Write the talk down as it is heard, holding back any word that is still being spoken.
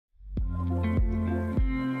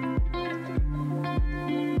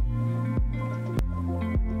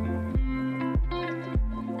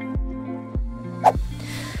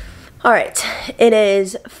Alright, it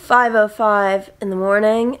is 5:05 in the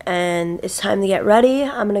morning and it's time to get ready.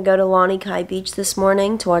 I'm gonna go to Lanikai Beach this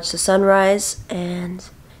morning to watch the sunrise, and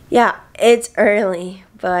yeah, it's early,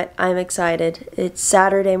 but I'm excited. It's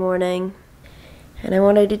Saturday morning and I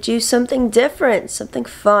wanted to do something different, something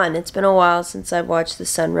fun. It's been a while since I've watched the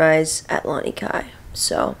sunrise at Lanikai.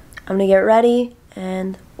 So I'm gonna get ready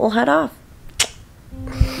and we'll head off.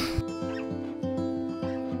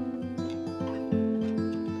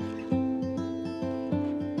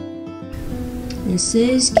 This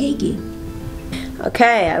is Keiki.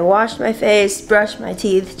 Okay, I washed my face, brushed my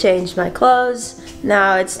teeth, changed my clothes.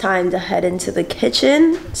 Now it's time to head into the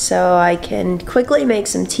kitchen so I can quickly make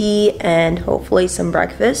some tea and hopefully some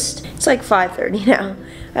breakfast. It's like 5:30 now.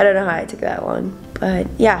 I don't know how I took that long, but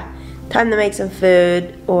yeah, time to make some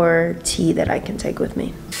food or tea that I can take with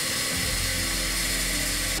me.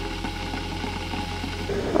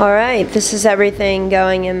 Alright, this is everything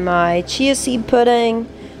going in my chia seed pudding.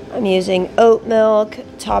 I'm using oat milk,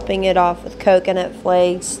 topping it off with coconut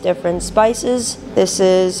flakes, different spices. This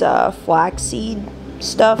is flaxseed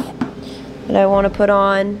stuff that I want to put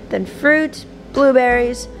on. Then fruit,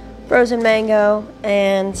 blueberries, frozen mango,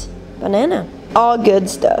 and banana. All good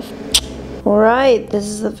stuff. Alright, this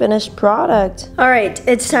is the finished product. Alright,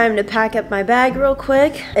 it's time to pack up my bag real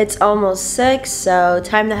quick. It's almost 6, so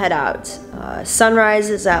time to head out. Sunrise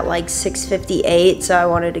is at like 6:58, so I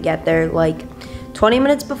wanted to get there like 20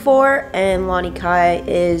 minutes before, and Lanikai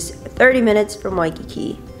is 30 minutes from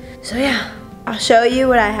Waikiki. So yeah, I'll show you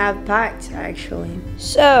what I have packed actually.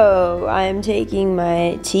 So I'm taking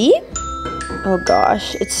my tea. Oh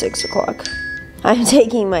gosh, it's 6 o'clock. I'm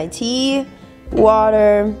taking my tea,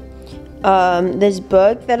 water, this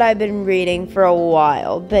book that I've been reading for a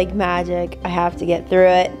while, Big Magic. I have to get through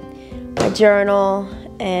it. My journal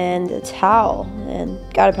and a towel, and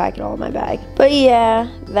gotta pack it all in my bag. But yeah,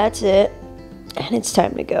 that's it. And it's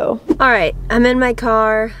time to go. Alright, I'm in my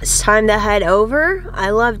car. It's time to head over.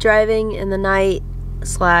 I love driving in the night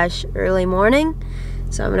 / early morning.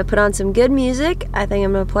 So I'm gonna put on some good music. I think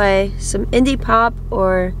I'm gonna play some indie pop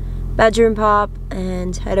or bedroom pop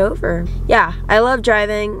and head over. Yeah, I love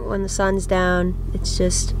driving when the sun's down. It's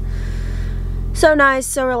just so nice,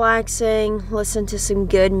 so relaxing. Listen to some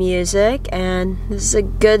good music, and this is a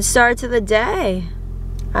good start to the day.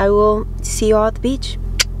 I will see you all at the beach.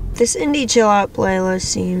 This indie chill out playlist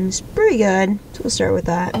seems pretty good, so we'll start with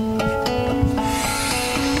that.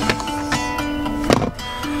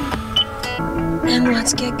 And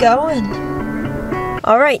let's get going.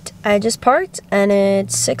 Alright, I just parked and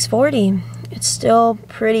it's 6:40. It's still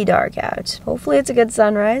pretty dark out. Hopefully it's a good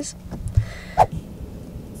sunrise.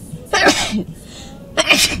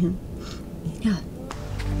 Yeah.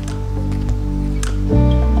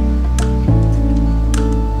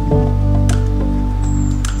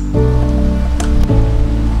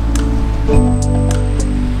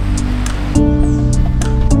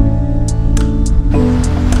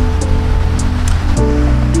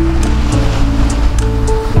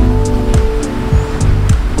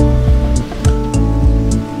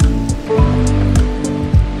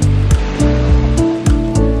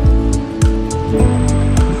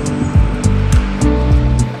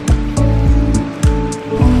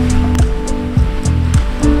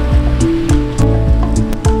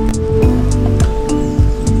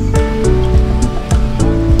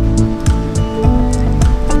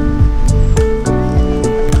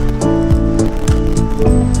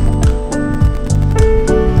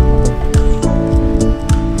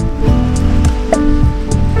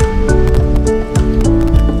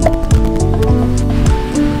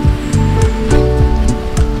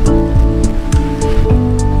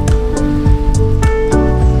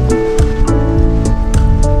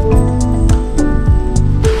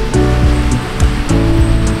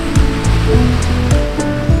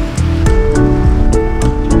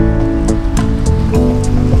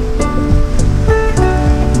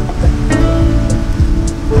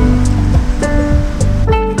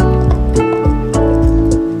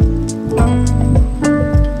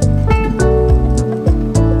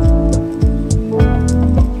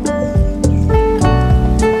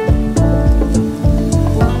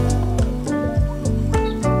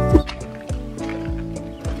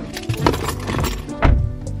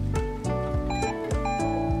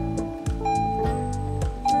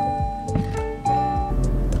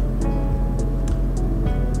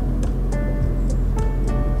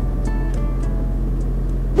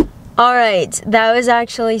 Alright, that was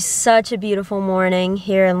actually such a beautiful morning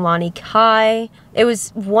here in Lanikai. It was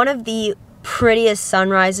one of the prettiest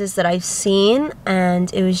sunrises that I've seen,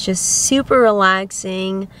 and it was just super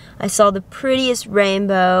relaxing. I saw the prettiest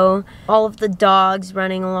rainbow, all of the dogs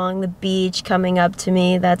running along the beach coming up to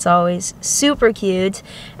me. That's always super cute.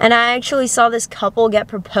 And I actually saw this couple get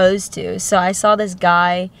proposed to. So I saw this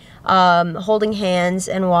guy holding hands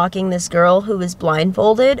and walking this girl who was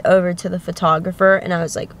blindfolded over to the photographer, and I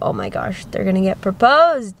was like, oh my gosh, they're gonna get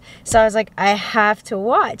proposed. So I was like, I have to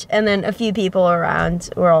watch. And then a few people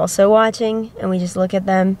around were also watching, and we just look at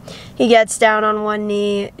them. He gets down on one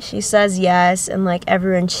knee, she says yes, and like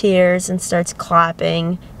everyone cheers and starts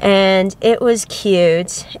clapping, and it was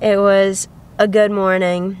cute. It was a good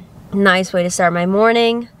morning, nice way to start my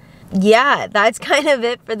morning. Yeah, that's kind of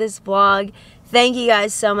it for this vlog. Thank you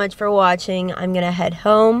guys so much for watching. I'm gonna head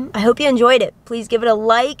home. I hope you enjoyed it. Please give it a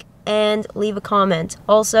like and leave a comment.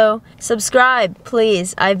 Also, subscribe,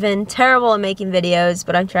 please. I've been terrible at making videos,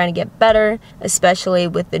 but I'm trying to get better, especially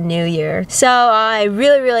with the new year. So I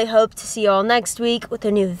really hope to see you all next week with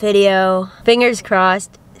a new video. Fingers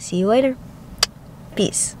crossed. See you later.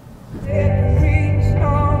 Peace.